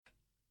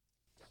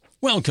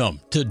Welcome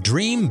to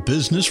Dream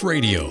Business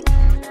Radio,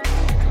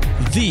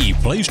 the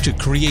place to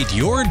create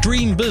your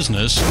dream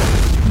business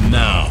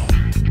now.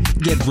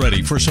 Get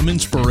ready for some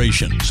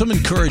inspiration, some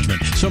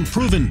encouragement, some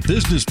proven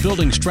business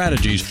building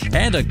strategies,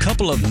 and a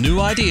couple of new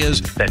ideas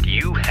that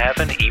you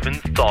haven't even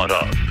thought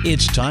of.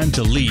 It's time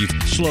to leave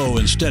slow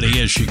and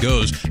steady as she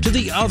goes to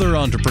the other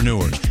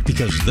entrepreneurs,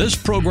 because this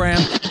program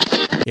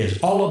is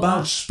all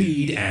about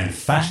speed and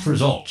fast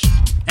results.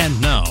 And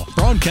now,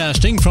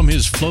 broadcasting from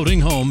his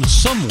floating home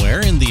somewhere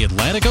in the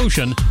Atlantic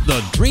Ocean,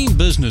 the Dream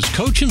Business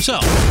Coach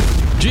himself,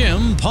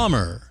 Jim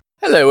Palmer.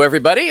 Hello,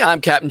 everybody.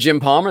 I'm Captain Jim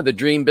Palmer, the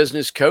Dream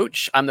Business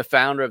Coach. I'm the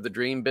founder of the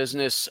Dream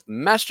Business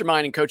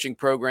Mastermind and Coaching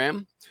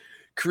Program,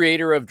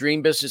 creator of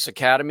Dream Business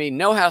Academy,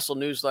 No Hassle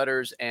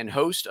newsletters, and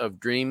host of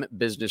Dream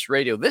Business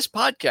Radio. This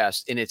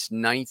podcast in its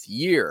 9th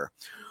year.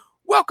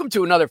 Welcome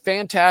to another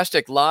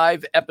fantastic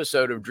live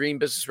episode of Dream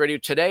Business Radio.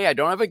 Today, I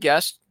don't have a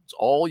guest. It's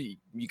all you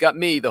got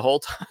me the whole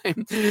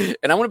time.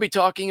 And I want to be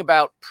talking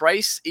about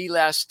price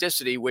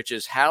elasticity, which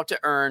is how to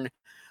earn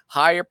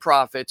higher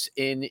profits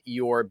in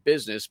your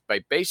business by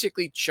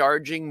basically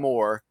charging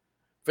more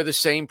for the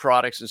same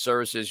products and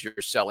services you're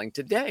selling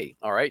today.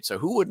 All right. So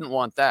who wouldn't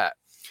want that?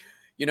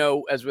 You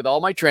know, as with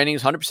all my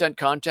trainings, 100%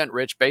 content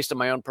rich based on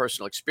my own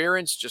personal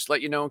experience. Just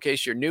let you know in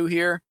case you're new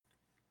here.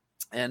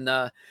 And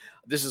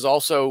this is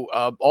also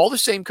all the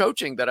same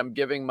coaching that I'm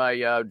giving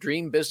my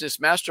Dream Business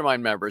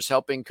Mastermind members,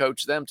 helping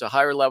coach them to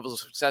higher levels of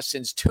success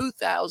since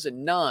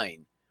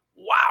 2009.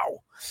 Wow.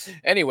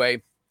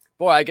 Anyway,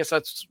 boy, I guess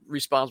that's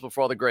responsible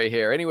for all the gray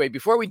hair. Anyway,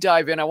 before we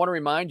dive in, I want to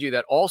remind you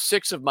that all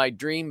 6 of my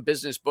Dream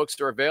Business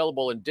books are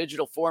available in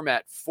digital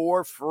format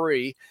for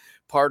free,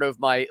 part of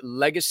my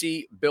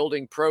legacy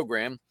building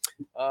program.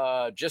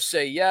 Just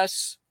say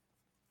yes.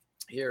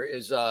 Here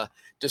is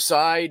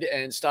Decide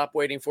and Stop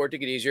Waiting for It to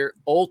Get Easier.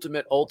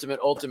 Ultimate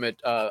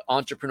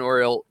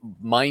entrepreneurial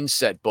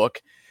mindset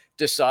book.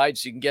 Decide.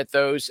 So you can get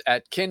those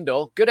at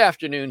Kindle. Good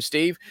afternoon,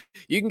 Steve.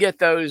 You can get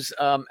those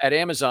at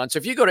Amazon. So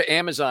if you go to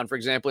Amazon, for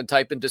example, and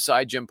type in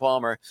Decide Jim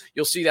Palmer,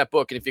 you'll see that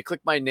book. And if you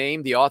click my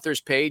name, the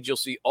author's page, you'll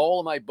see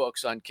all of my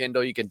books on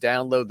Kindle. You can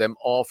download them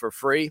all for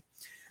free.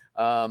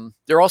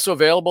 They're also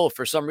available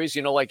for some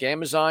reason, like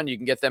Amazon. You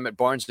can get them at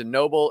Barnes &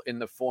 Noble in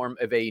the form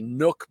of a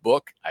Nook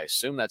book. I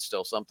assume that's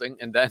still something.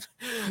 And then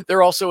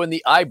they're also in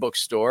the iBook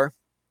store.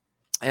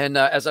 And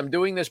as I'm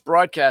doing this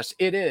broadcast,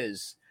 it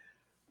is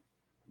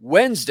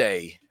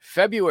Wednesday,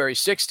 February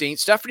 16th.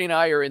 Stephanie and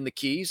I are in the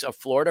Keys of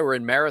Florida. We're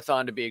in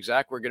Marathon, to be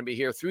exact. We're going to be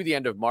here through the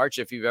end of March.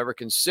 If you've ever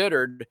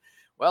considered,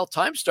 well,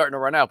 time's starting to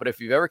run out, but if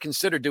you've ever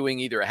considered doing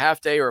either a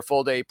half day or a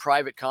full day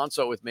private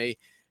consult with me,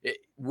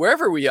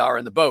 wherever we are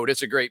in the boat,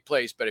 it's a great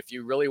place. But if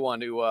you really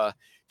want to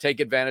take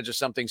advantage of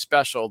something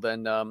special,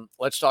 then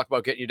let's talk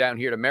about getting you down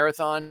here to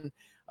Marathon.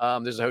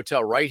 There's a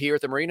hotel right here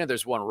at the marina.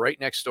 There's one right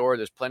next door.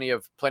 There's plenty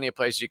of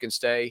places you can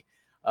stay.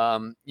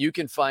 You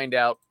can find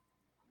out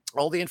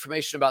all the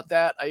information about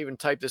that. I even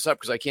typed this up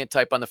because I can't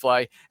type on the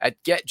fly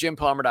at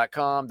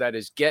getjimpalmer.com. That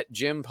is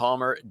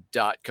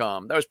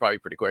getjimpalmer.com. That was probably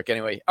pretty quick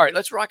anyway. All right,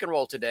 let's rock and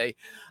roll today.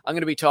 I'm going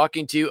to be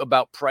talking to you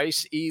about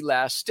price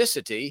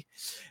elasticity.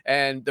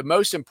 And the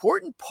most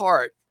important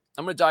part,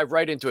 I'm going to dive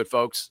right into it,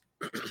 folks,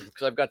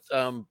 because I've got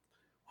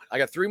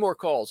 3 more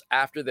calls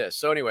after this.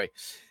 So anyway,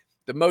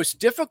 the most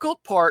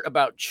difficult part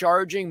about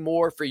charging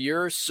more for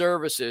your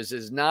services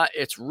is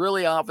it's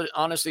really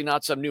honestly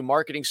not some new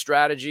marketing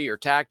strategy or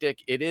tactic.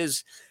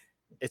 It's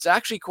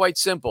actually quite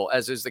simple,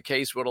 as is the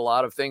case with a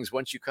lot of things.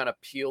 Once you kind of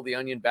peel the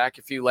onion back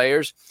a few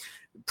layers,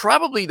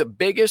 probably the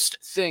biggest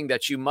thing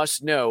that you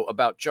must know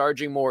about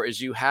charging more is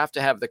you have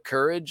to have the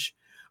courage,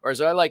 or as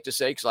I like to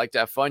say, because I like to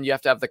have fun, you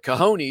have to have the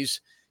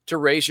cojones to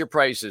raise your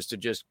prices, to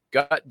just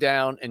gut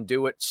down and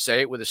do it, say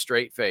it with a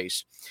straight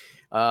face.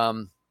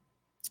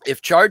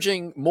 If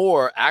charging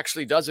more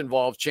actually does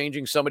involve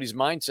changing somebody's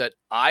mindset,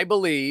 I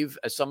believe,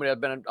 as somebody,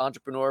 I've been an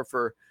entrepreneur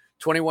for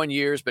 21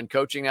 years, been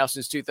coaching now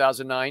since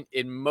 2009.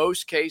 In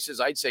most cases,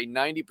 I'd say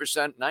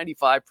 90%,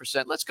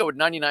 95%, let's go with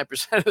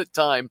 99% of the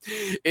time,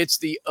 it's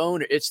the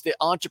owner, it's the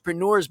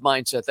entrepreneur's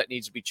mindset that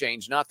needs to be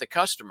changed, not the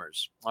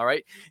customers. All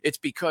right. It's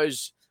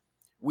because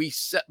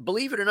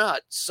believe it or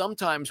not,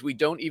 sometimes we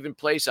don't even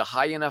place a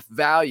high enough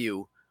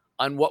value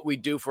on what we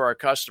do for our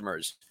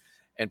customers.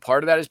 And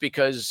part of that is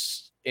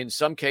because in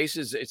some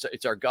cases,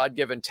 it's our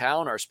God-given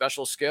talent, our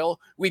special skill.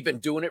 We've been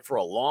doing it for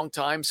a long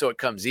time, so it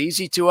comes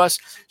easy to us.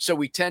 So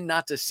we tend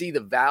not to see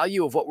the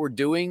value of what we're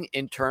doing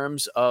in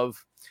terms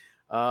of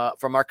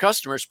from our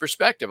customer's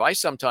perspective. I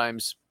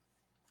sometimes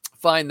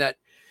find that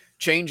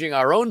changing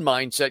our own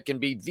mindset can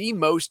be the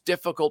most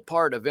difficult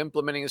part of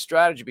implementing a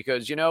strategy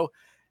because,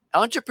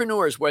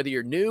 entrepreneurs, whether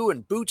you're new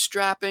and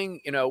bootstrapping,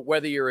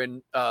 whether you're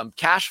in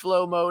cash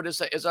flow mode,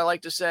 as I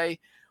like to say,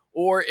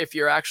 or if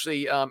you're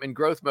actually in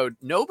growth mode,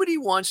 nobody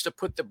wants to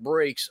put the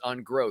brakes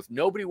on growth.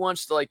 Nobody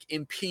wants to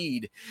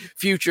impede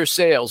future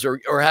sales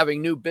or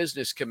having new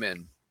business come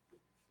in.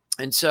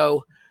 And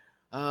so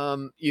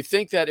you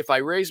think that if I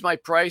raise my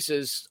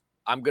prices,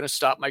 I'm going to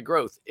stop my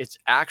growth. It's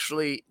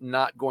actually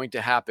not going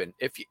to happen.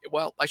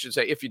 I should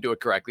say, if you do it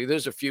correctly.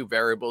 There's a few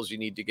variables you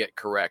need to get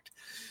correct.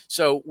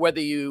 So whether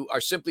you are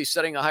simply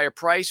setting a higher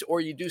price or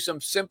you do some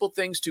simple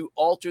things to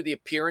alter the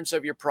appearance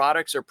of your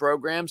products or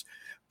programs,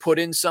 put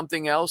in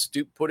something else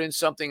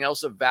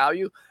of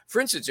value.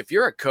 For instance, if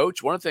you're a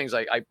coach, one of the things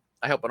I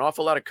help an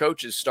awful lot of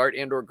coaches start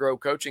and or grow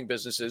coaching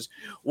businesses.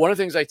 One of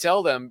the things I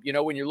tell them,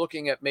 when you're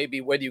looking at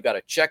maybe whether you got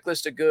a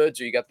checklist of goods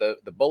or you got the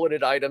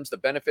bulleted items, the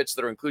benefits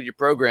that are included in your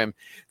program,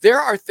 there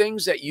are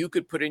things that you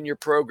could put in your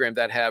program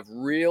that have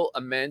real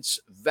immense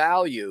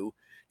value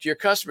to your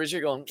customers.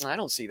 You're going, I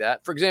don't see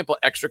that. For example,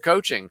 extra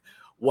coaching.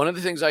 One of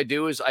the things I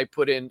do is I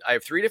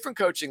have 3 different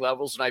coaching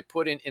levels, and I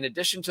put in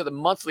addition to the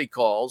monthly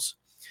calls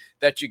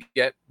that you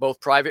get both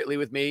privately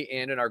with me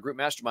and in our group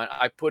mastermind,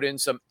 I put in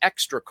some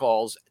extra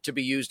calls to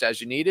be used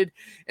as you needed.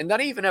 And then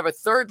I even have a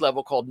 3rd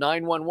level called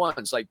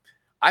 911s. Like,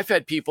 I've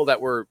had people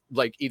that were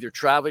like either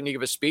traveling to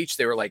give a speech.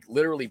 They were like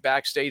literally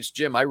backstage,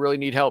 Jim, I really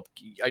need help.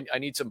 I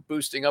need some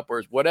boosting up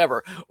or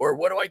whatever. Or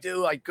what do I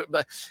do?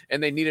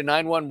 And they need a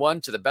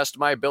 911 to the best of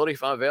my ability.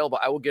 If I'm available,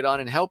 I will get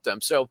on and help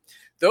them. So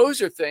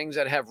those are things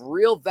that have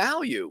real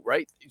value,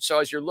 right? So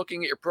as you're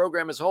looking at your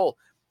program as a whole,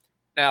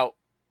 now,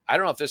 I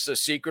don't know if this is a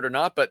secret or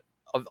not, but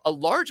a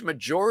large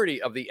majority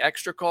of the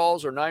extra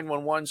calls or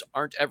 911s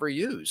aren't ever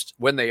used.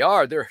 When they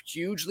are, they're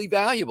hugely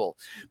valuable,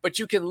 but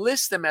you can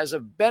list them as a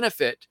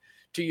benefit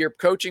to your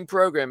coaching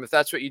program if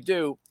that's what you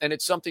do. And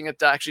it's something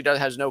that actually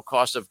has no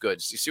cost of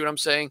goods. You see what I'm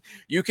saying?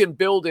 You can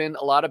build in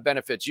a lot of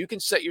benefits. You can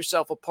set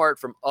yourself apart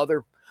from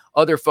other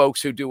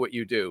folks who do what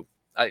you do.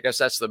 I guess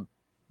that's the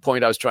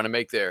point I was trying to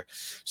make there.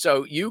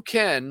 So you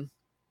can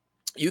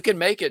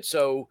make it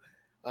so,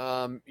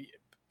 a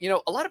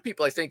lot of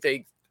people, I think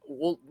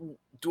well,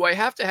 do I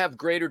have to have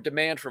greater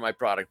demand for my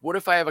product? What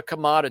if I have a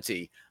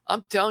commodity?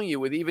 I'm telling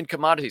you, with even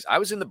commodities, I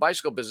was in the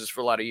bicycle business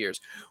for a lot of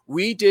years.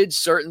 We did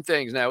certain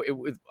things. Now,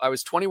 I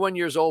was 21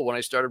 years old when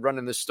I started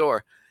running this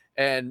store,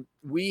 and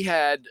we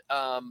had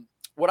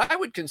what I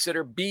would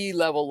consider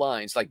B-level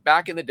lines, like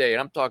back in the day.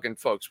 And I'm talking,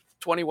 folks,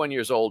 21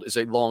 years old is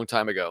a long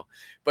time ago.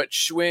 But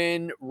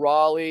Schwinn,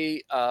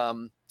 Raleigh,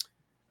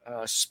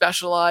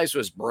 Specialized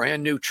was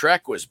brand new.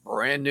 Trek was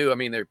brand new. I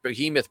mean, they're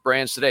behemoth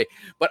brands today,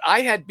 but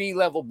I had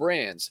B-level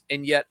brands,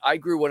 and yet I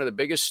grew one of the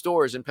biggest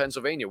stores in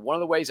Pennsylvania. One of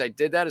the ways I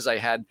did that is I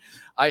had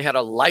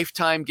a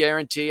lifetime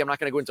guarantee. I'm not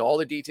going to go into all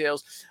the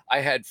details. I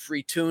had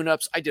free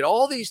tune-ups. I did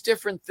all these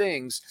different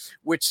things,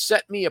 which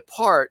set me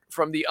apart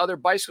from the other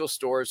bicycle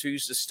stores who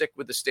used to stick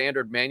with the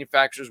standard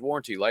manufacturer's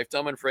warranty,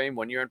 lifetime on frame,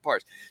 1 year on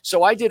parts.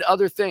 So I did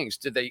other things.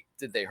 Did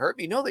they hurt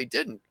me? No, they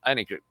didn't. I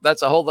think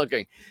that's a whole other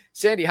thing.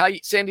 Sandy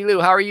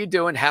Lou, how are you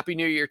doing? Happy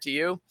New Year to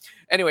you.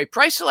 Anyway,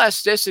 price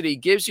elasticity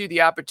gives you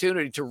the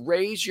opportunity to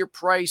raise your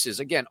prices,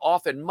 again,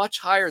 often much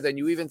higher than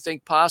you even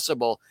think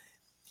possible,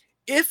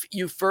 if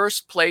you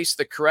first place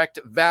the correct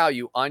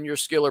value on your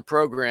skill or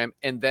program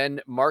and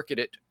then market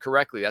it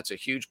correctly. That's a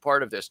huge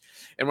part of this.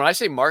 And when I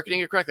say marketing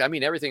it correctly, I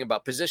mean everything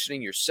about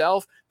positioning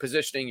yourself,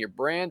 positioning your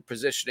brand,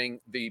 positioning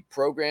the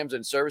programs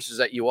and services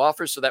that you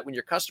offer, so that when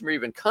your customer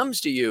even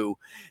comes to you,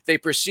 they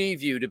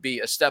perceive you to be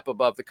a step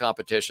above the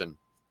competition.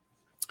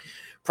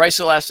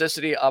 Price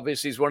elasticity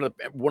obviously is one of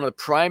the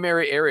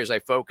primary areas I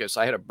focus.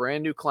 I had a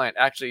brand new client,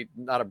 actually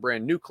not a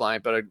brand new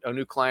client, but a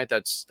new client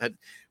had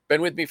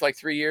been with me for like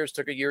 3 years,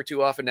 took a year or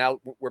two off, and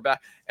now we're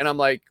back. And I'm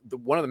like,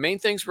 one of the main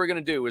things we're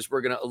going to do is we're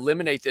going to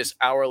eliminate this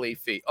hourly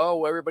fee.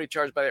 Oh, everybody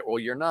charged by that. Well,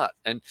 you're not.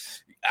 And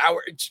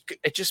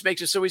it just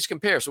makes it so easy to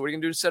compare. So what are you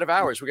going to do instead of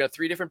hours? We got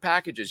 3 different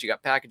packages. You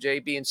got package A,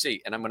 B, and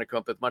C. And I'm going to come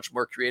up with much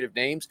more creative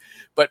names.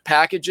 But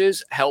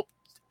packages help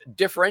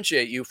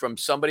differentiate you from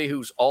somebody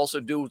who's also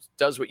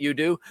does what you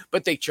do,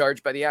 but they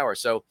charge by the hour.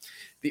 So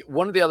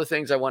one of the other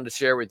things I wanted to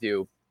share with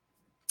you,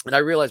 and I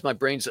realized my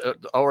brain's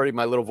already,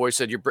 my little voice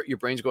said, your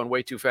brain's going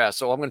way too fast.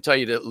 So I'm going to tell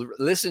you to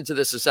listen to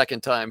this a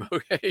second time.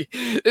 Okay.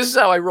 This is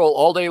how I roll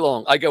all day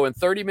long. I go in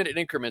 30-minute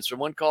increments from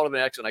one call to the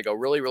next, and I go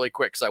really, really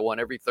quick, because I want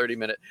every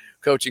 30-minute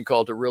coaching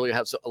call to really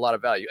have a lot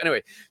of value.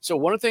 Anyway, so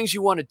one of the things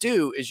you want to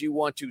do is you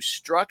want to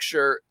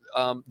structure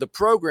the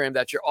program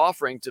that you're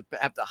offering to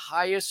have the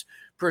highest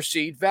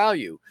perceived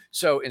value.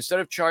 So instead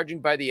of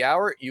charging by the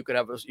hour,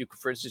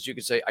 for instance, you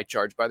could say, I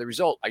charge by the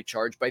result. I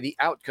charge by the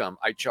outcome.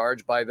 I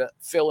charge by the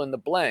fill in the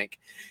blank.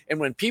 And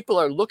when people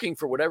are looking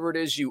for whatever it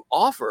is you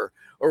offer,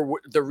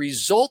 or the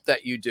result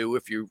that you do,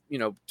 if you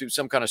do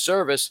some kind of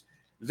service,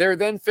 they're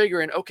then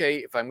figuring, okay,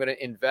 if I'm going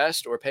to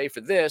invest or pay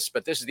for this,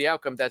 but this is the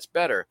outcome, that's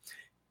better.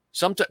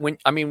 Sometimes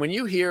when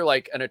you hear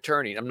like an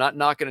attorney, I'm not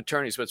knocking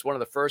attorneys, but it's one of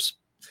the first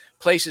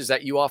places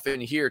that you often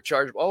hear I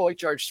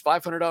charge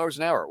 $500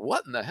 an hour.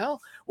 What in the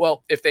hell?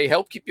 Well, if they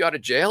help keep you out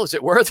of jail, is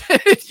it worth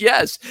it?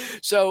 Yes.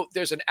 So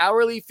there's an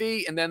hourly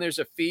fee, and then there's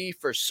a fee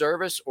for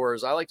service, or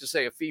as I like to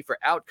say, a fee for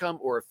outcome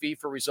or a fee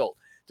for result.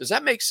 Does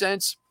that make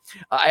sense?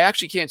 I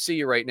actually can't see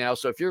you right now.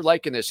 So if you're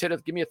liking this,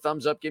 give me a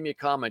thumbs up, give me a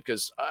comment,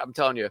 because I'm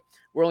telling you,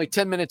 we're only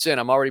 10 minutes in.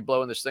 I'm already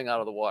blowing this thing out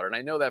of the water. And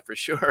I know that for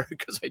sure,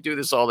 because I do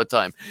this all the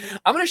time.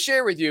 I'm going to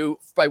share with you,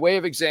 by way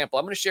of example,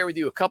 I'm going to share with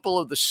you a couple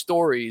of the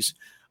stories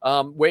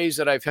ways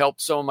that I've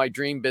helped some of my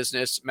dream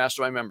business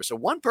mastermind members. So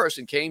one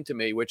person came to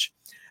me, which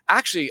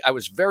actually I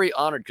was very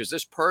honored, because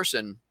this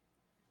person,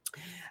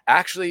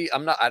 actually,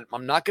 I'm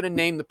not going to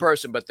name the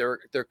person, but they're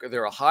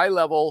a high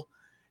level,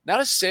 not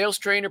a sales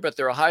trainer, but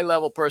they're a high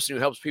level person who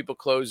helps people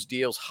close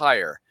deals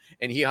higher.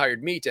 And he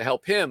hired me to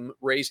help him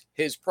raise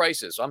his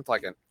prices. So I'm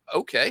thinking,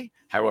 okay,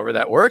 however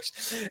that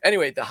works.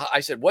 Anyway, I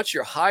said, what's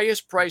your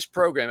highest price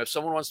program if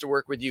someone wants to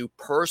work with you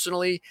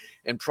personally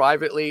and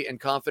privately and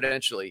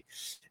confidentially?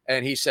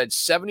 And he said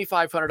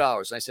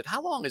 $7,500. And I said,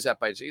 how long is that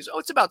by? He said, oh,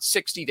 it's about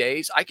 60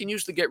 days. I can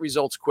usually get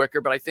results quicker,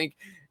 but I think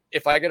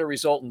if I get a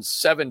result in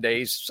 7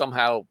 days,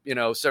 somehow,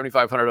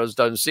 $7,500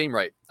 doesn't seem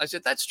right. I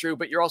said, that's true,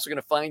 but you're also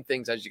going to find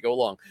things as you go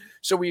along.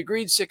 So we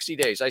agreed 60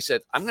 days. I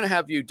said, I'm going to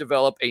have you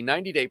develop a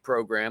 90-day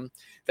program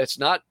it's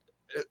not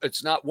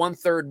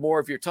 1/3 more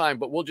of your time,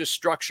 but we'll just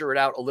structure it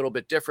out a little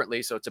bit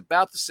differently. So it's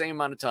about the same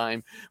amount of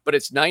time, but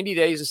it's 90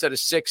 days instead of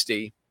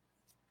 60.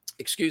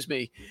 Excuse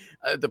me.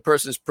 The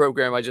person's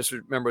program, I just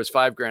remember, was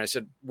 $5,000. I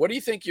said, what do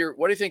you think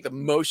the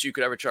most you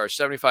could ever charge?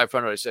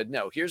 7,500. I said,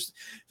 no, here's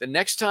the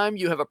next time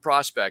you have a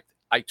prospect.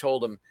 I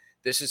told him,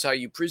 this is how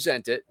you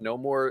present it. No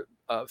more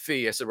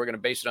fee. I said, we're going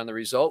to base it on the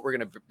result. We're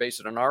going to base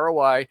it on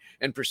ROI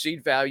and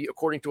perceived value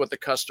according to what the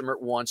customer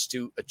wants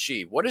to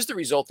achieve. What is the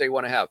result they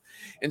want to have?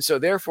 And so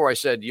therefore I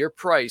said, your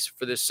price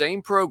for the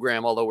same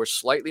program, although we're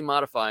slightly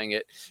modifying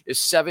it, is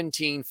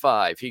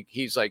 $17,500.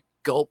 He's like,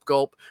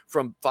 gulp,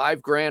 from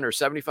 $5,000 or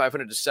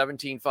 7,500 to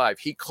 17,500.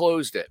 He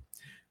closed it.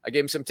 I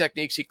gave him some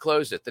techniques. He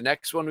closed it. The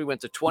next one, we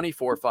went to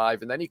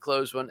 24,500, and then he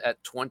closed one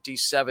at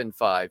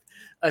 27,500.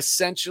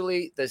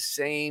 Essentially the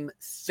same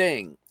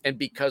thing. And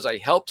because I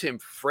helped him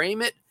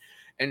frame it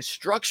and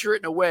structure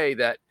it in a way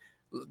that,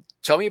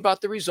 tell me about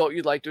the result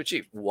you'd like to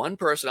achieve. One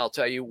person, I'll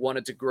tell you,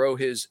 wanted to grow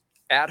his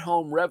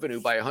at-home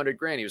revenue by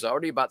 $100,000. He was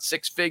already about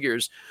 6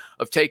 figures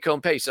of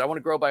take-home pay. He said, I want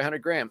to grow by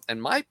 $100,000.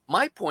 And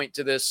my point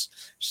to this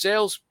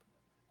sales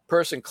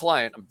person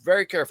client, I'm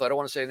very careful, I don't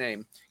want to say the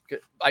name.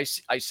 I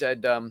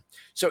said,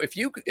 so if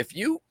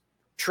you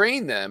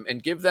train them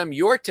and give them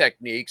your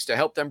techniques to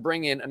help them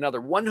bring in another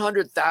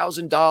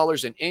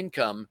 $100,000 in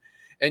income,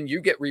 and you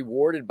get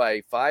rewarded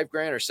by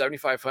 $5,000 or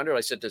 7,500,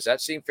 I said, does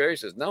that seem fair? He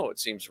says, no, it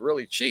seems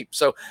really cheap.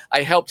 So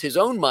I helped his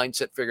own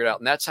mindset figure it out,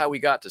 and that's how we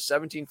got to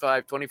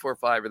 17,500,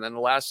 24,500, and then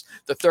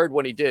the third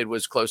one he did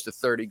was close to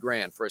 30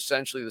 grand for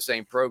essentially the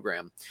same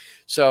program.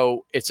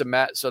 So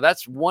so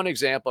that's one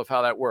example of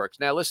how that works.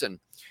 Now listen.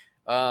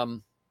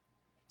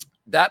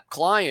 That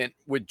client,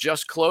 with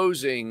just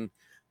closing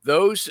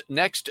those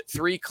next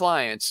 3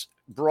 clients,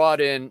 brought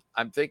in,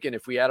 I'm thinking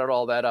if we added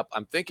all that up,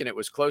 I'm thinking it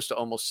was close to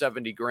almost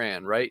 70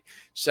 grand, right?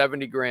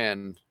 70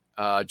 grand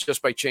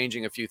just by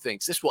changing a few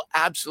things. This will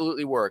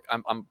absolutely work.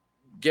 I'm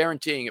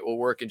guaranteeing it will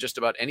work in just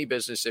about any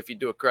business if you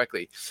do it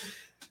correctly.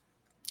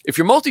 If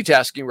you're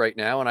multitasking right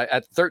now, and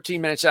at 13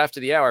 minutes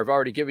after the hour, I've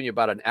already given you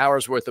about an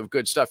hour's worth of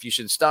good stuff, you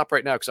should stop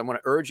right now, because I'm going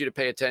to urge you to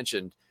pay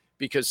attention,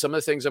 because some of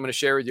the things I'm going to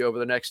share with you over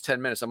the next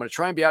 10 minutes, I'm going to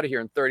try and be out of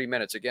here in 30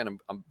 minutes. Again,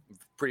 I'm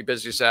pretty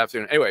busy this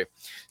afternoon. Anyway,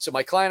 so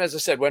my client, as I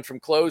said, went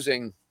from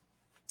closing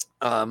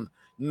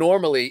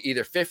normally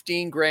either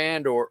 15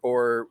 grand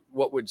or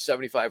what would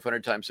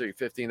 7,500 times 30,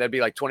 15, that'd be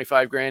like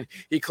 25 grand.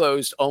 He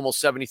closed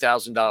almost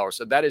 $70,000.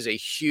 So that is a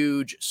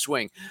huge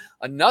swing.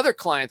 Another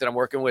client that I'm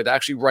working with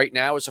actually right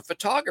now is a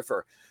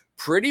photographer.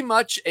 Pretty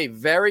much a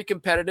very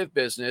competitive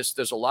business.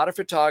 There's a lot of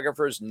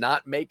photographers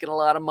not making a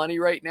lot of money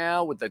right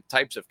now with the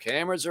types of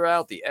cameras that are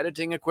out, the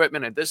editing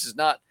equipment. And this is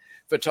not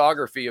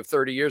photography of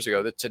 30 years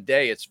ago. That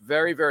today it's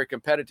very, very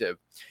competitive.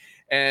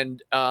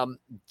 And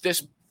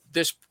this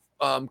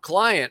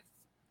client,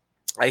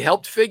 I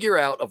helped figure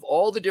out, of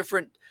all the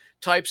different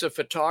types of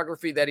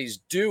photography that he's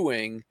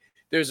doing,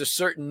 there's a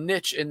certain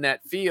niche in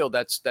that field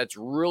that's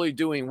really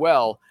doing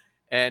well.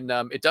 And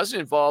it doesn't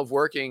involve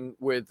working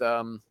with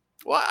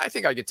well, I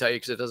think I could tell you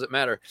because it doesn't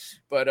matter,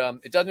 but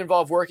it doesn't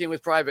involve working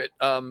with private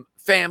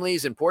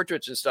families and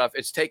portraits and stuff.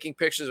 It's taking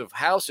pictures of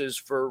houses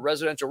for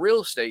residential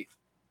real estate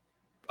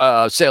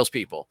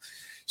salespeople.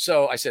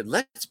 So I said,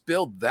 let's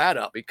build that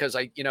up, because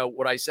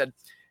what I said,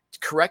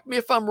 correct me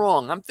if I'm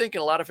wrong. I'm thinking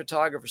a lot of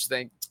photographers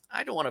think,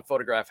 I don't want to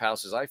photograph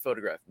houses. I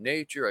photograph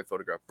nature. I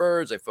photograph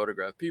birds. I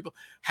photograph people.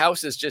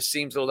 Houses just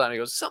seems a little down. He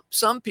goes,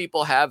 some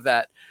people have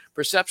that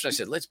perception. I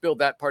said, let's build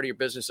that part of your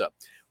business up.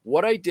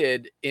 What I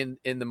did in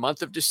the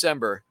month of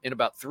December, in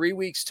about 3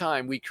 weeks'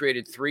 time, we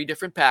created 3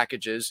 different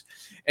packages,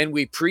 and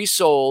we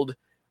pre-sold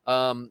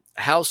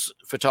house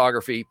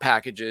photography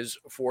packages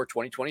for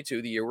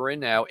 2022, the year we're in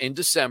now, in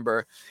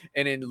December.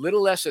 And in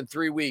little less than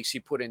 3 weeks,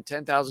 he put in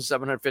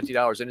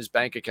 $10,750 in his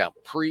bank account,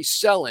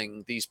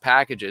 pre-selling these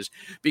packages,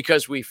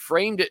 because we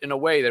framed it in a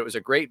way that it was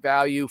a great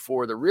value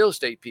for the real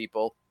estate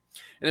people.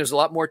 And there's a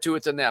lot more to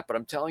it than that, but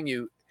I'm telling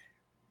you,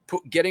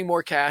 getting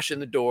more cash in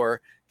the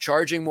door,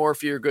 charging more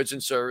for your goods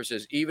and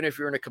services, even if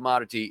you're in a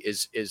commodity,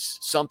 is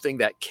something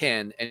that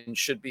can and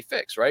should be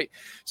fixed, right?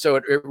 So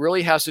it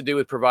really has to do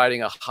with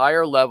providing a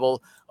higher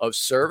level of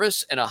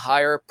service and a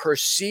higher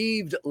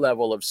perceived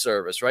level of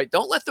service, right?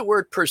 Don't let the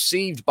word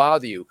perceived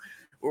bother you.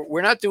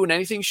 We're not doing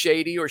anything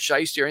shady or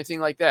shisty or anything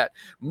like that.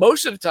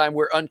 Most of the time,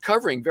 we're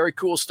uncovering very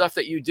cool stuff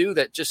that you do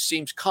that just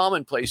seems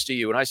commonplace to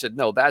you. And I said,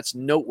 no, that's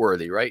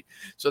noteworthy, right?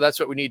 So that's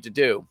what we need to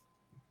do.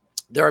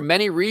 There are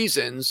many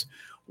reasons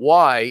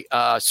why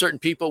certain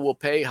people will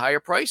pay higher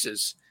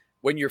prices.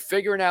 When you're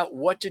figuring out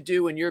what to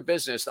do in your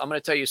business, I'm going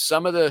to tell you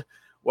some of the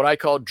what I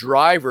call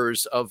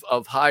drivers of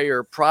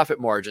higher profit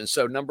margins.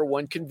 So number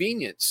one,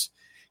 convenience.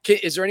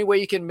 Is there any way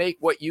you can make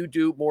what you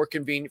do more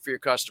convenient for your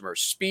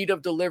customers? Speed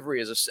of delivery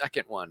is a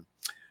second one.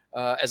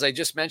 As I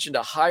just mentioned,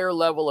 a higher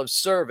level of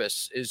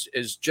service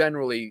is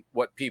generally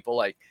what people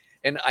like.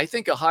 And I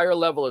think a higher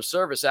level of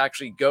service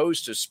actually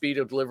goes to speed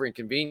of delivery and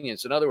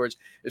convenience. In other words,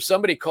 if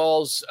somebody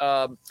calls,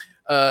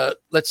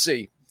 let's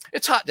see,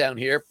 it's hot down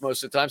here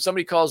most of the time.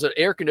 Somebody calls an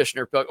air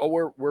conditioner.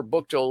 Oh, we're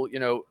booked till,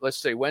 let's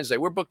say Wednesday.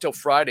 We're booked till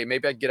Friday.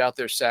 Maybe I can get out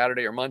there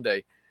Saturday or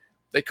Monday.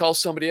 They call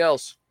somebody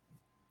else.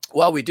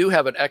 Well, we do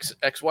have an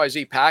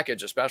XYZ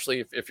package,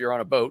 especially if you're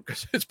on a boat,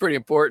 because it's pretty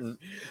important.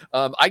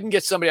 I can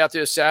get somebody out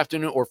there this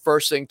afternoon or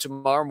first thing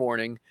tomorrow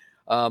morning.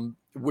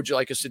 Would you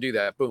like us to do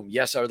that? Boom.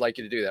 Yes, I would like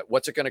you to do that.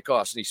 What's it going to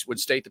cost? And he would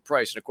state the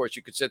price. And of course,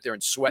 you could sit there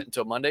and sweat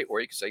until Monday,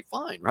 or you could say,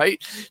 fine,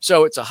 right?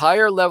 So it's a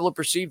higher level of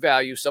perceived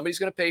value. Somebody's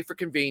going to pay for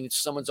convenience.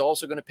 Someone's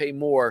also going to pay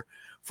more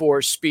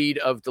for speed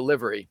of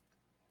delivery.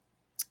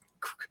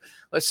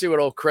 Let's see what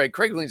old Craig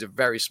Lean's a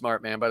very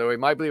smart man, by the way.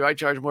 I believe I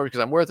charge more because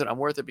I'm worth it. I'm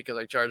worth it because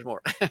I charge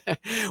more.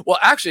 Well,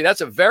 actually,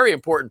 that's a very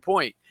important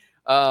point.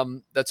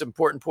 That's an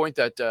important point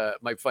that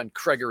my friend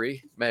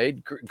Gregory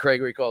made.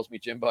 Gregory calls me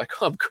Jim, but I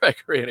call him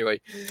Gregory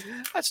anyway.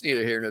 That's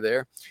neither here nor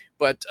there.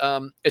 But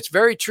it's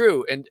very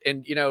true. And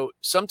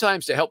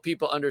sometimes to help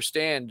people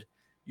understand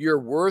you're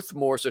worth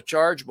more, so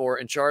charge more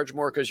and charge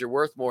more because you're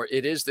worth more.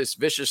 It is this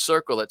vicious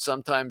circle that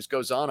sometimes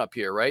goes on up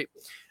here, right?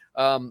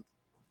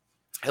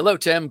 Hello,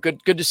 Tim.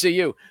 Good to see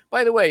you.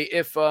 By the way,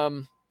 if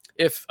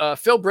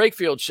Phil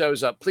Brakefield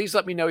shows up, please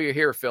let me know you're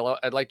here, Phil.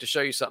 I'd like to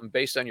show you something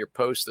based on your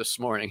post this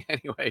morning.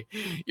 Anyway,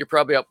 you're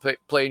probably out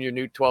playing your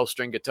new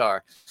 12-string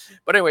guitar.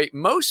 But anyway,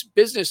 most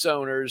business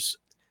owners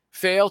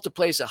fail to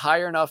place a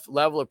higher enough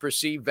level of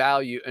perceived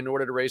value in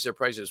order to raise their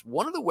prices.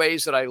 One of the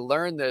ways that I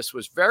learned this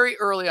was very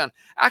early on,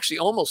 actually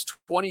almost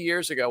 20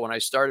 years ago when I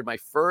started my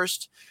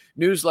first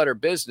newsletter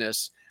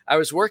business. I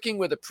was working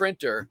with a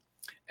printer,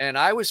 and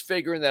I was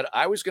figuring that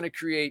I was going to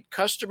create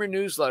customer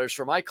newsletters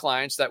for my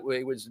clients that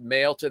way was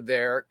mail to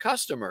their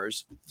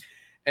customers.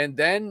 And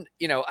then,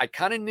 I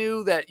kind of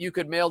knew that you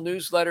could mail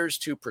newsletters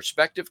to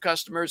prospective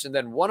customers. And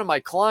then one of my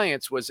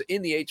clients was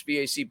in the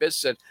HVAC business,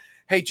 said,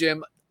 hey,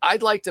 Jim,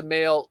 I'd like to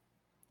mail,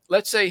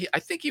 let's say, I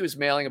think he was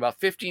mailing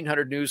about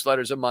 1,500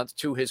 newsletters a month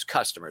to his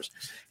customers.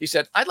 He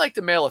said, I'd like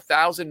to mail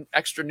 1,000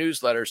 extra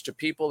newsletters to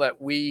people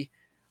that we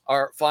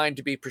find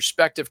to be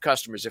prospective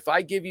customers. If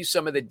I give you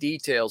some of the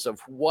details of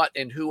what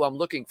and who I'm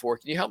looking for,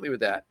 can you help me with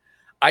that?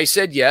 I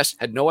said yes,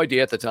 had no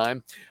idea at the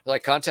time. I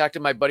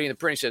contacted my buddy in the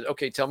print. He said,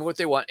 okay, tell me what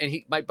they want. And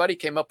my buddy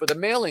came up with a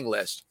mailing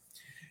list.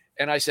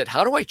 And I said,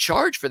 how do I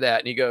charge for that?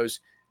 And he goes,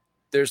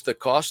 there's the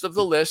cost of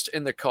the list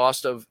and the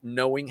cost of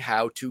knowing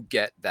how to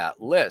get that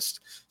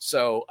list.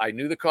 So I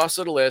knew the cost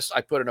of the list.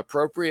 I put an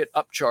appropriate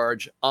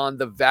upcharge on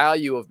the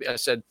value of, I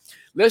said,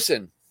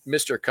 listen,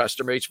 Mr.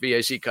 Customer,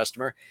 HVAC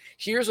customer,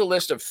 here's a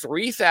list of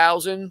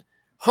 3,000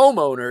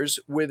 homeowners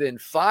within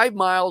 5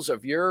 miles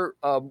of your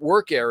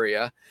work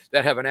area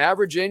that have an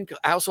average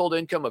household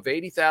income of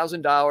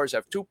 $80,000,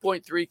 have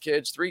 2.3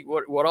 kids,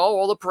 what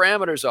all the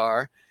parameters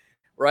are,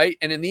 right?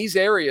 And in these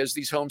areas,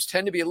 these homes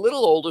tend to be a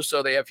little older,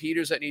 so they have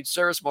heaters that need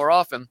service more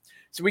often.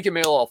 So we can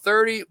mail all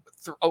 3,000,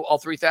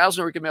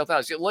 or we can mail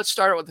 1,000. Let's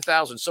start with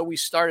 1,000. So we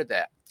started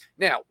that.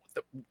 Now,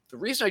 the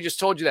reason I just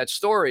told you that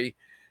story,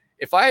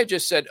 if I had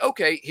just said,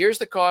 okay, here's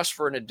the cost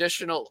for an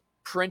additional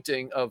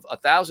printing of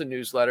 1,000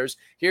 newsletters,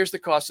 here's the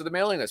cost of the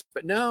mailing list.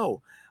 But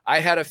no,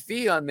 I had a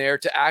fee on there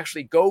to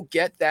actually go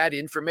get that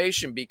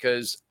information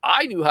because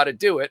I knew how to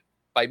do it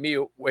by me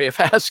way of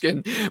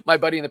asking my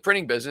buddy in the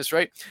printing business,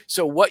 right?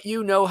 So what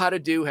you know how to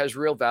do has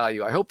real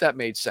value. I hope that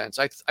made sense.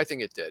 I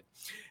think it did.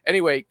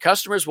 Anyway,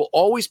 customers will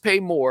always pay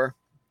more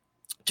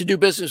to do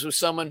business with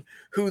someone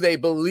who they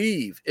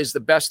believe is the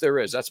best there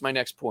is. That's my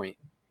next point.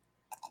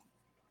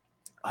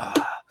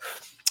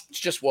 It's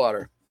just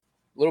water.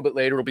 A little bit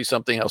later, it'll be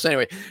something else.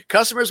 Anyway,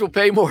 customers will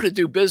pay more to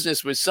do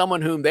business with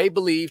someone whom they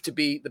believe to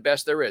be the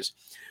best there is.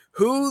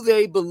 Who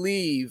they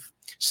believe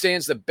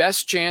stands the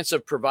best chance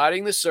of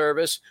providing the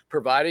service,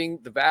 providing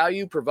the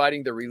value,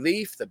 providing the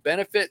relief, the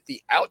benefit,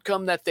 the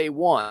outcome that they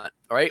want,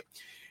 all right?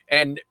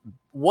 And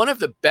one of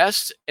the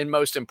best and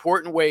most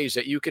important ways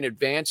that you can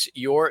advance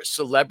your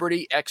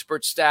celebrity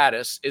expert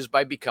status is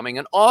by becoming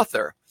an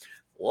author.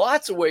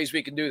 Lots of ways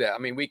we can do that. I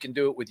mean, we can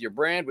do it with your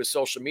brand, with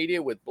social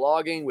media, with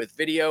blogging, with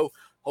video,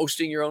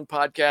 hosting your own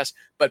podcast.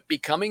 But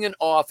becoming an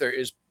author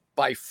is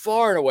by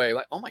far and away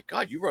like, oh my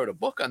God, you wrote a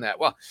book on that.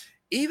 Well,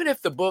 even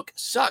if the book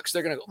sucks,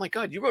 they're going to go, oh my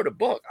God, you wrote a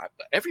book.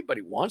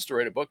 Everybody wants to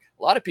write a book.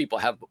 A lot of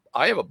people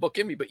I have a book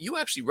in me, but you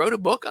actually wrote a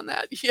book on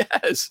that.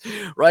 Yes,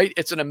 right.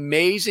 It's an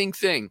amazing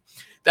thing.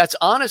 That's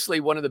honestly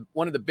one of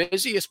the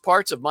busiest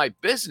parts of my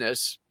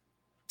business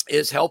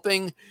is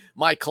helping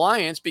my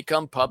clients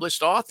become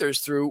published authors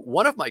through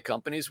one of my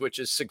companies, which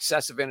is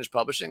Success Advantage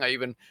Publishing. I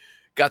even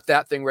got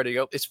that thing ready to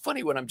go. It's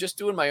funny, when I'm just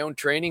doing my own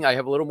training, I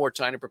have a little more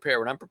time to prepare.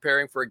 When I'm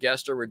preparing for a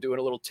guest or we're doing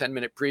a little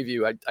 10-minute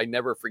preview, I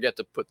never forget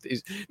to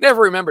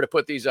never remember to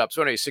put these up.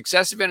 So anyway,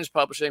 Success Advantage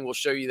Publishing will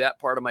show you that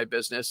part of my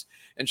business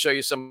and show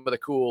you some of the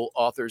cool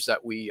authors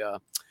that we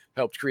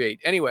helped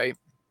create. Anyway,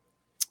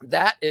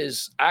 that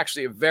is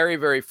actually a very,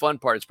 very fun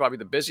part. It's probably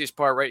the busiest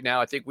part right now.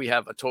 I think we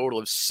have a total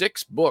of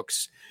 6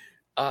 books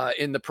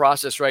in the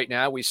process right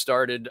now. We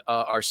started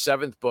our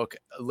 7th book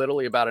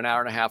literally about an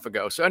hour and a half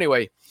ago. So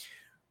anyway,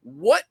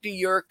 what do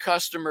your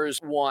customers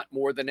want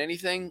more than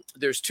anything?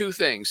 There's 2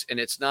 things, and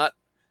it's not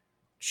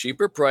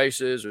cheaper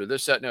prices or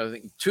this, that, and other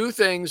thing. 2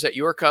 things that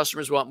your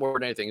customers want more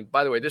than anything. And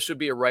by the way, this would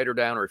be a writer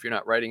down, or if you're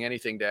not writing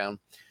anything down,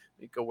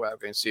 let me go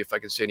out and see if I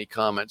can see any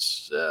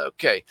comments.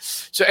 Okay.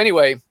 So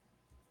anyway,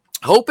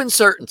 hope and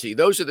certainty.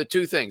 Those are the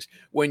 2 things.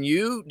 When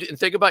you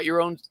think about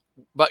your own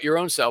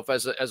self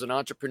as an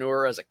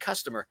entrepreneur, as a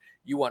customer,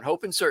 you want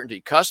hope and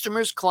certainty.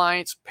 Customers,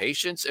 clients,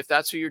 patients, if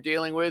that's who you're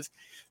dealing with,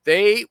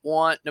 they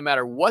want, no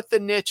matter what the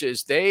niche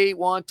is, they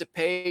want to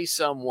pay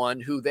someone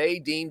who they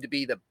deem to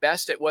be the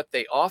best at what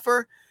they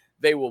offer.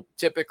 They will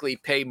typically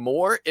pay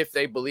more if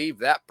they believe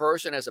that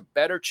person has a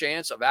better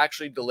chance of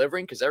actually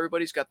delivering, because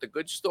everybody's got the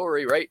good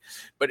story, right?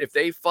 But if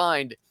they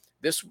find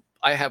this,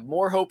 I have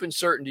more hope and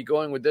certainty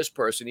going with this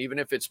person, even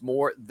if it's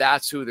more,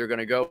 that's who they're going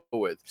to go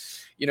with.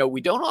 You know, we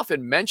don't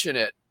often mention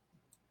it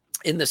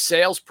in the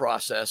sales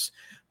process,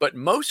 but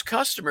most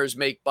customers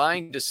make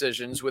buying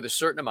decisions with a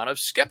certain amount of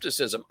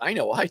skepticism. I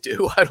know I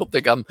do. I don't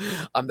think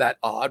I'm that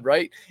odd,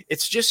 right?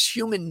 It's just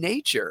human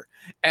nature.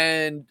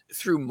 And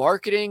through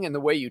marketing and the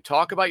way you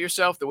talk about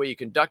yourself, the way you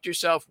conduct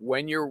yourself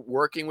when you're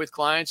working with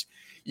clients,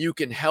 you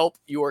can help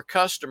your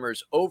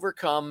customers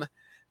overcome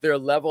their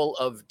level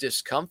of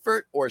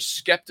discomfort or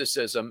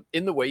skepticism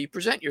in the way you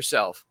present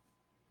yourself.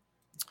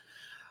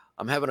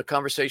 I'm having a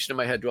conversation in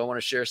my head. Do I want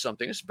to share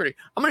something? I'm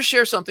going to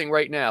share something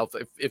right now.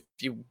 If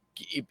you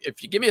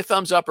give me a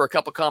thumbs up or a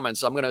couple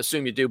comments, I'm going to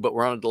assume you do, but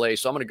we're on a delay.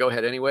 So I'm going to go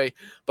ahead anyway,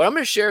 but I'm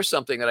going to share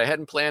something that I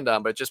hadn't planned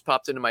on, but it just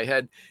popped into my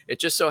head. It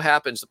just so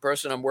happens the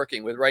person I'm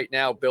working with right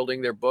now,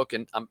 building their book,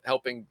 and I'm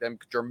helping them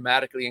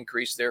dramatically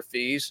increase their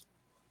fees.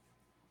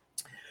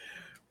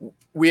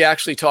 We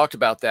actually talked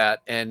about that.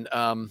 And,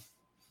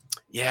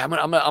 yeah, I'm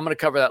gonna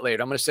cover that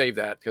later. I'm gonna save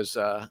that because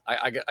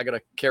I got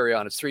to carry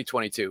on. It's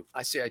 3:22.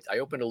 I see. I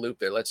opened a loop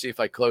there. Let's see if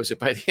I close it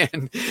by the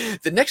end.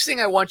 The next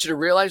thing I want you to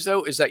realize,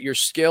 though, is that your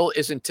skill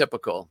isn't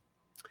typical.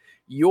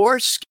 Your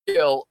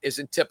skill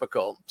isn't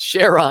typical.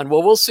 Sharon,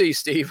 well, we'll see,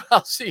 Steve.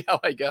 I'll see how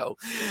I go.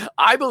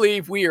 I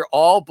believe we are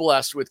all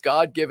blessed with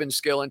God-given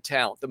skill and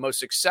talent. The most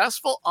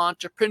successful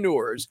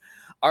entrepreneurs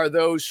are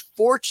those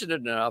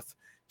fortunate enough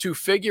to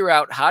figure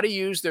out how to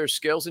use their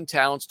skills and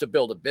talents to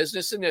build a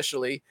business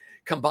initially,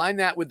 combine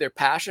that with their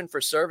passion for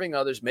serving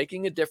others,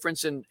 making a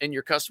difference in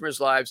your customers'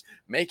 lives,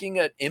 making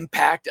an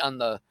impact on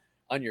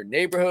your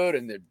neighborhood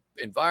and the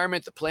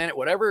environment, the planet,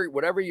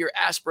 whatever your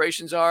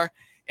aspirations are,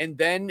 and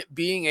then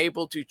being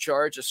able to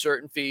charge a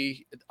certain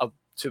fee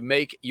to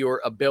make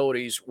your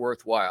abilities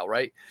worthwhile,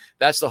 right?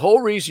 That's the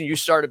whole reason you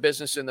start a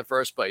business in the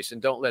first place. And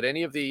don't let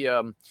any of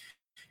the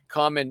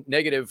common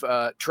negative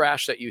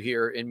trash that you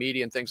hear in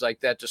media and things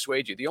like that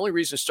dissuade you. The only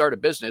reason to start a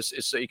business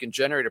is so you can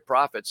generate a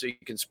profit, so you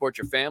can support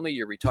your family,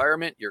 your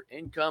retirement, your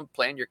income,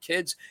 plan your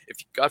kids. If,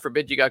 God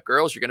forbid, you got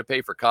girls, you're going to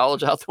pay for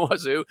college out the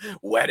wazoo,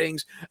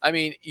 weddings. I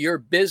mean, your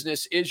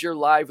business is your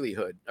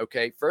livelihood,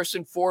 okay? First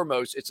and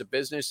foremost, it's a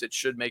business that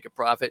should make a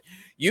profit.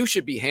 You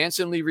should be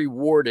handsomely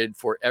rewarded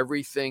for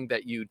everything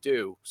that you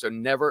do. So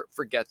never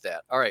forget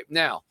that. All right,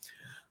 now,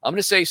 I'm going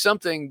to say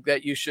something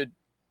that you should.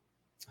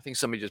 I think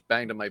somebody just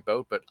banged on my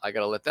boat, but I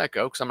got to let that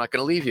go because I'm not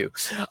going to leave you.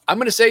 I'm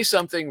going to say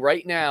something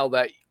right now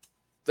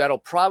that'll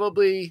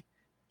probably,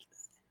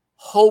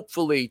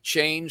 hopefully,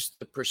 change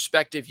the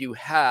perspective you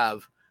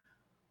have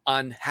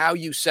on how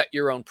you set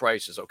your own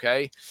prices,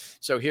 okay?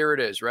 So here it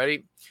is.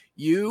 Ready?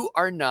 You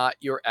are not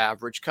your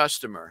average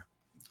customer.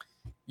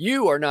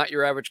 You are not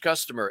your average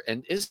customer.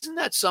 And isn't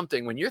that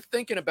something when you're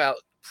thinking about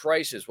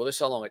prices? Well, this is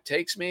how long it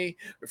takes me.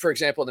 For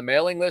example, the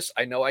mailing list,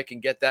 I know I can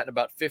get that in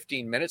about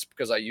 15 minutes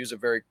because I use a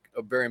very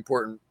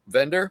important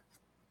vendor.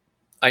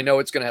 I know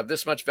it's going to have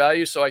this much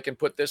value, so I can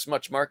put this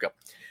much markup.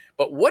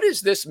 But what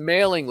is this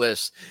mailing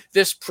list?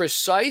 This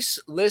precise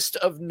list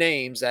of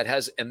names that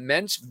has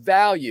immense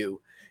value.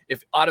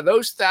 If out of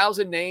those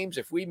 1,000 names,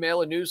 if we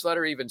mail a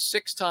newsletter even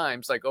 6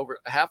 times, like over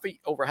half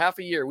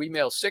a year, we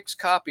mail 6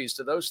 copies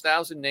to those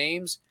 1,000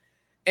 names,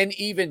 and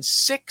even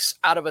 6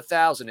 out of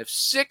 1,000, if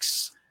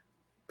 6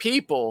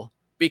 people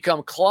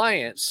become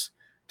clients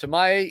to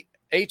my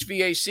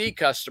HVAC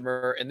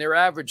customer, and their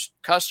average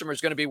customer is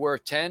going to be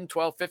worth $10,000,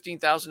 $12,000,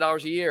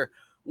 $15,000 a year.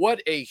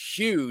 What a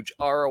huge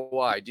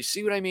ROI. Do you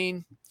see what I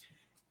mean?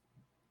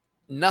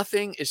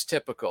 Nothing is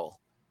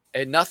typical,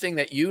 and nothing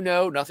that you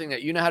know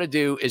how to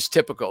do is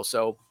typical.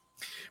 So,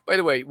 by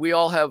the way, we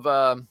all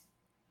have,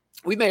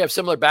 we may have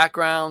similar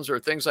backgrounds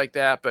or things like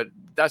that, but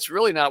that's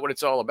really not what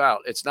it's all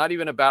about. It's not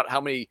even about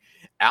how many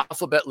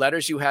alphabet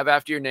letters you have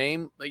after your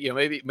name.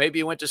 Maybe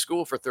you went to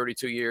school for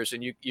 32 years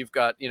and you've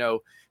got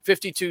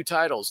 52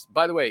 titles.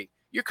 By the way,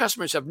 your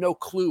customers have no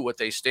clue what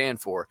they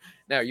stand for.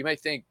 Now you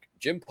might think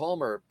Jim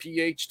Palmer,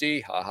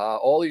 PhD,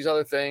 all these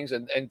other things,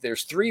 and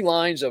there's 3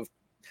 lines of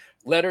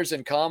letters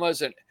and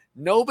commas, and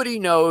nobody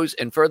knows.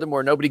 And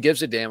furthermore, nobody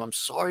gives a damn. I'm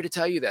sorry to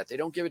tell you that they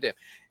don't give a damn.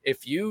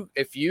 If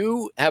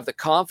you have the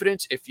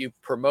confidence, if you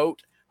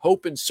promote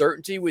hope and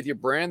certainty with your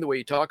brand, the way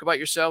you talk about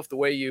yourself, the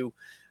way you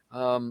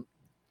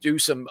do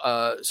some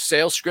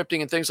sales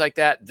scripting and things like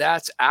that,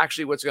 that's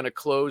actually what's going to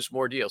close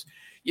more deals.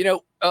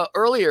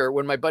 Earlier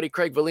when my buddy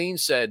Craig Valine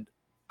said,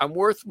 I'm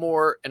worth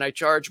more and I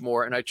charge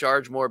more, and I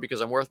charge more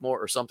because I'm worth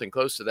more, or something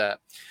close to that.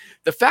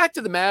 The fact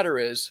of the matter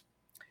is,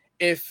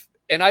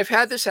 and I've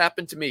had this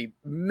happen to me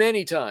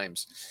many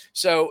times.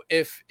 So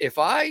if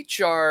I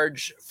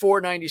charge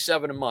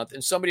 $497 a month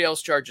and somebody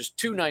else charges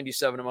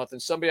 $297 a month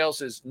and somebody else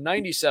is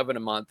 $97 a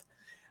month,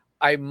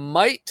 I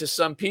might, to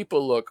some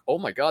people, look, oh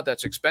my God,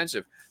 that's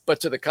expensive. But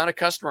to the kind of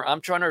customer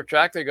I'm trying to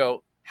attract, they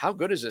go, how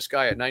good is this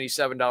guy at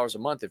 $97 a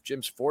month if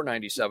Jim's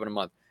 $497 a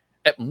month?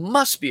 It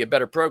must be a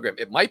better program.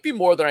 It might be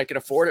more than I can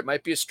afford. It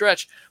might be a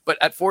stretch, but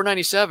at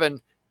 $497,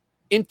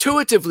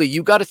 intuitively,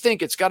 you got to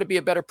think it's got to be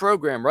a better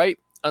program, right?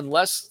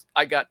 Unless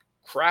I got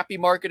crappy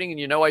marketing,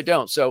 and I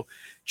don't. So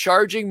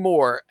charging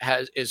more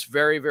is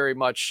very, very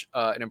much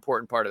an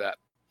important part of that.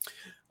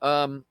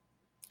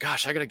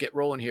 Gosh, I got to get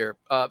rolling here.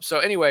 So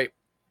anyway,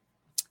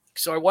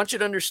 so I want you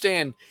to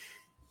understand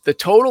the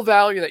total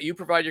value that you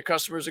provide your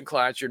customers and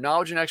clients, your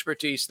knowledge and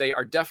expertise, they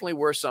are definitely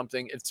worth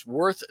something. It's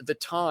worth the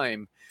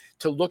time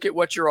to look at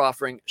what you're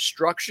offering,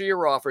 structure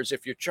your offers.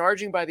 If you're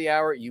charging by the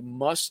hour, you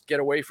must get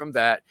away from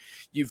that.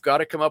 You've got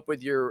to come up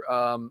with your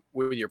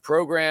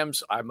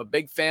programs. I'm a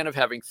big fan of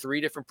having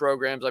 3 different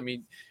programs. I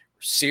mean,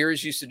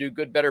 Sears used to do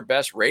good, better,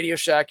 best. Radio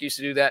Shack used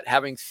to do that.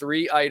 Having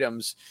 3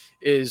 items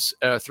is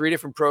 3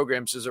 different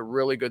programs is a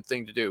really good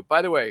thing to do.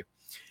 By the way,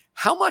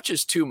 how much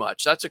is too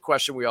much? That's a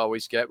question we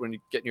always get when you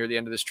get near the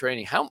end of this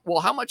training. How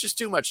much is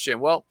too much, Jim?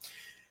 Well,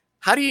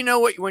 how do you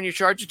know when you're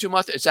charging too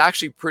much? It's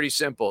actually pretty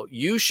simple.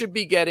 You should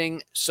be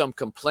getting some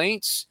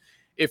complaints.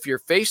 If you're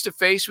face to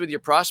face with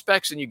your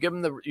prospects and you give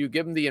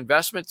them the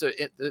investment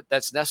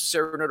that's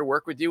necessary in order to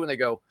work with you, and they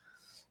go,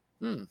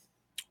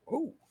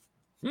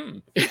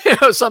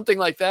 something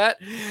like that,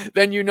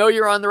 then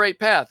you're on the right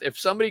path.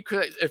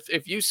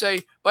 If you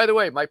say, by the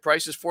way, my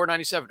price is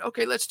 $497,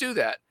 okay, let's do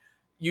that.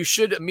 You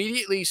should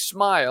immediately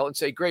smile and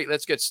say, great,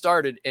 let's get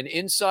started. And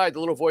inside the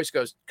little voice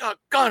goes, God,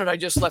 I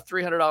just left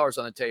 $300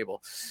 on the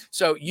table.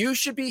 So you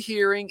should be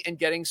hearing and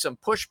getting some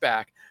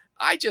pushback.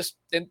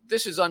 And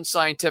this is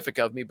unscientific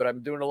of me, but I've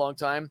been doing it a long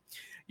time.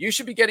 You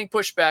should be getting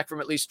pushback from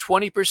at least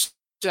 20%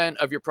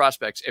 of your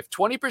prospects. If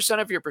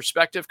 20% of your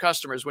prospective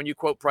customers, when you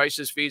quote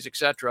prices, fees,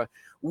 etc.,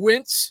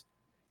 wince,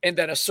 and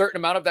then a certain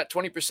amount of that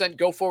 20%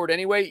 go forward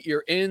anyway,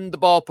 you're in the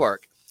ballpark.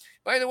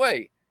 By the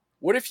way,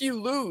 what if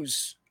you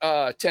lose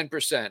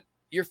 10%?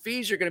 Your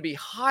fees are going to be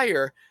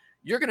higher.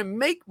 You're going to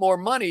make more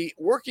money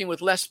working with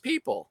less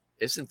people.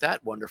 Isn't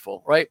that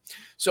wonderful, right?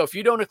 So if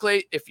you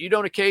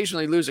don't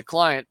occasionally lose a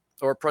client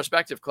or a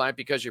prospective client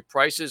because your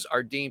prices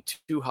are deemed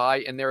too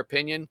high in their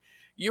opinion,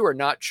 you are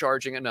not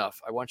charging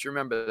enough. I want you to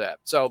remember that.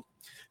 So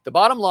the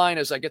bottom line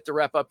is, I get to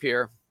wrap up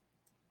here,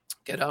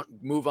 get out,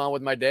 move on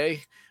with my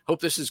day. Hope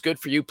this is good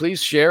for you.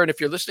 Please share. And if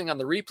you're listening on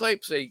the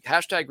replay, say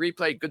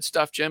 #replay. Good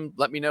stuff, Jim.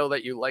 Let me know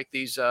that you like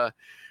these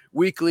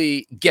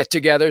weekly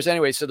get-togethers.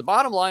 Anyway, so the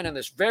bottom line on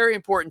this very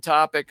important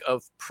topic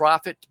of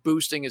profit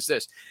boosting is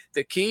this.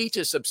 The key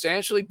to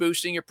substantially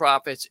boosting your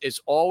profits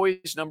is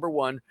always, number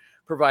one,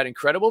 provide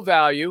incredible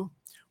value,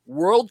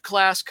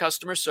 world-class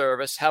customer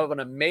service, have an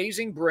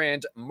amazing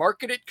brand,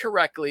 market it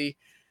correctly,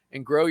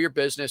 and grow your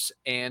business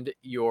and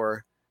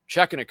your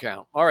checking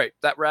account. All right,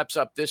 that wraps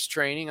up this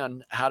training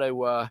on how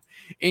to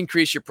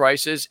increase your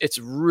prices. It's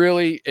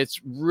really,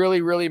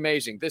 really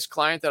amazing. This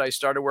client that I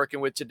started working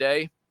with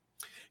today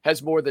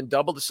has more than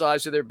doubled the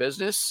size of their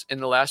business in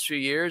the last few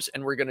years,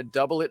 and we're going to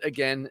double it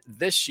again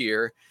this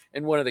year.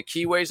 And one of the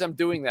key ways I'm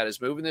doing that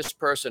is moving this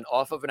person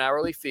off of an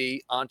hourly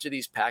fee onto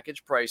these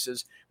package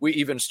prices. We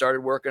even started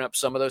working up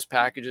some of those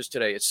packages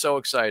today. It's so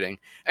exciting.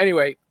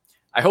 Anyway,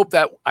 I hope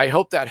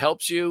that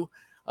helps you.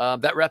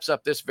 That wraps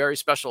up this very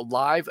special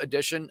live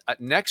edition.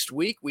 Next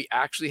week, we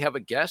actually have a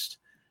guest.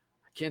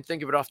 I can't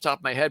think of it off the top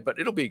of my head, but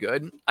it'll be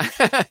good.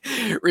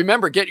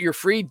 Remember, get your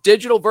free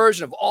digital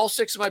version of all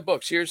 6 of my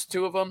books. Here's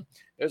 2 of them.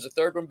 There's a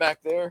 3rd one back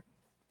there.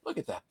 Look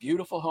at that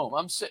beautiful home.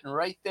 I'm sitting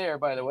right there,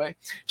 by the way.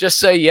 Just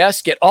say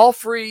yes. Get all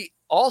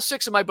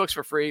 6 of my books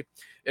for free.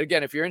 And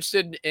again, if you're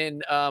interested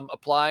in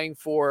applying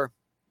for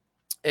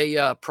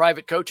a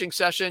private coaching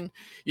session,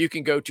 you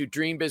can go to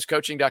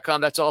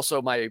dreambizcoaching.com. That's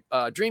also my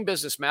Dream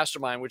Business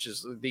Mastermind, which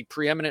is the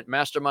preeminent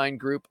mastermind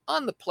group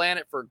on the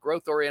planet for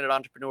growth-oriented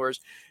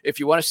entrepreneurs. If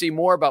you want to see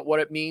more about what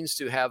it means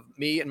to have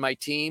me and my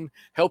team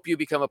help you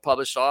become a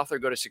published author,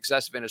 go to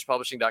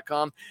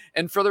successadvantagepublishing.com.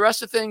 And for the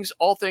rest of things,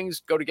 all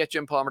things, go to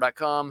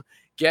getjimpalmer.com,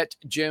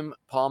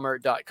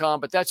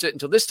 getjimpalmer.com. But that's it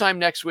until this time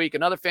next week.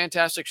 Another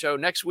fantastic show.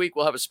 Next week,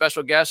 we'll have a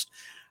special guest.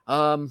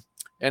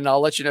 And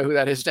I'll let you know who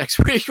that is next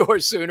week or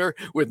sooner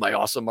with my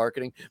awesome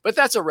marketing. But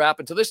that's a wrap.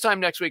 Until this time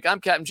next week, I'm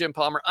Captain Jim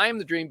Palmer. I am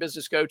the Dream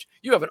Business Coach.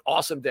 You have an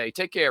awesome day.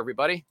 Take care,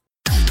 everybody.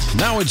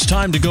 Now it's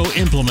time to go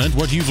implement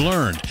what you've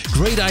learned.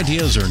 Great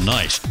ideas are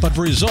nice, but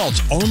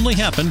results only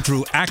happen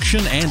through action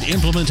and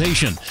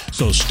implementation.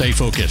 So stay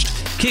focused.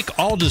 Kick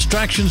all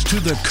distractions to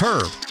the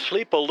curb.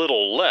 Sleep a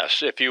little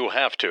less if you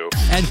have to.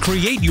 And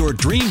create your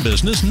dream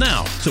business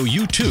now so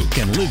you too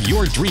can live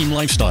your dream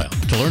lifestyle.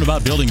 To learn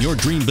about building your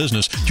dream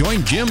business,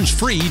 join Jim's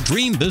free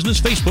Dream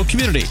Business Facebook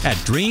community at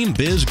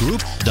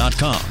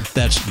dreambizgroup.com.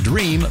 That's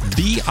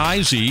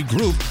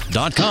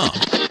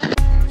dreambizgroup.com.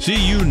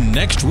 See you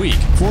next week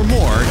for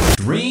more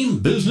Dream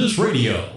Business Radio.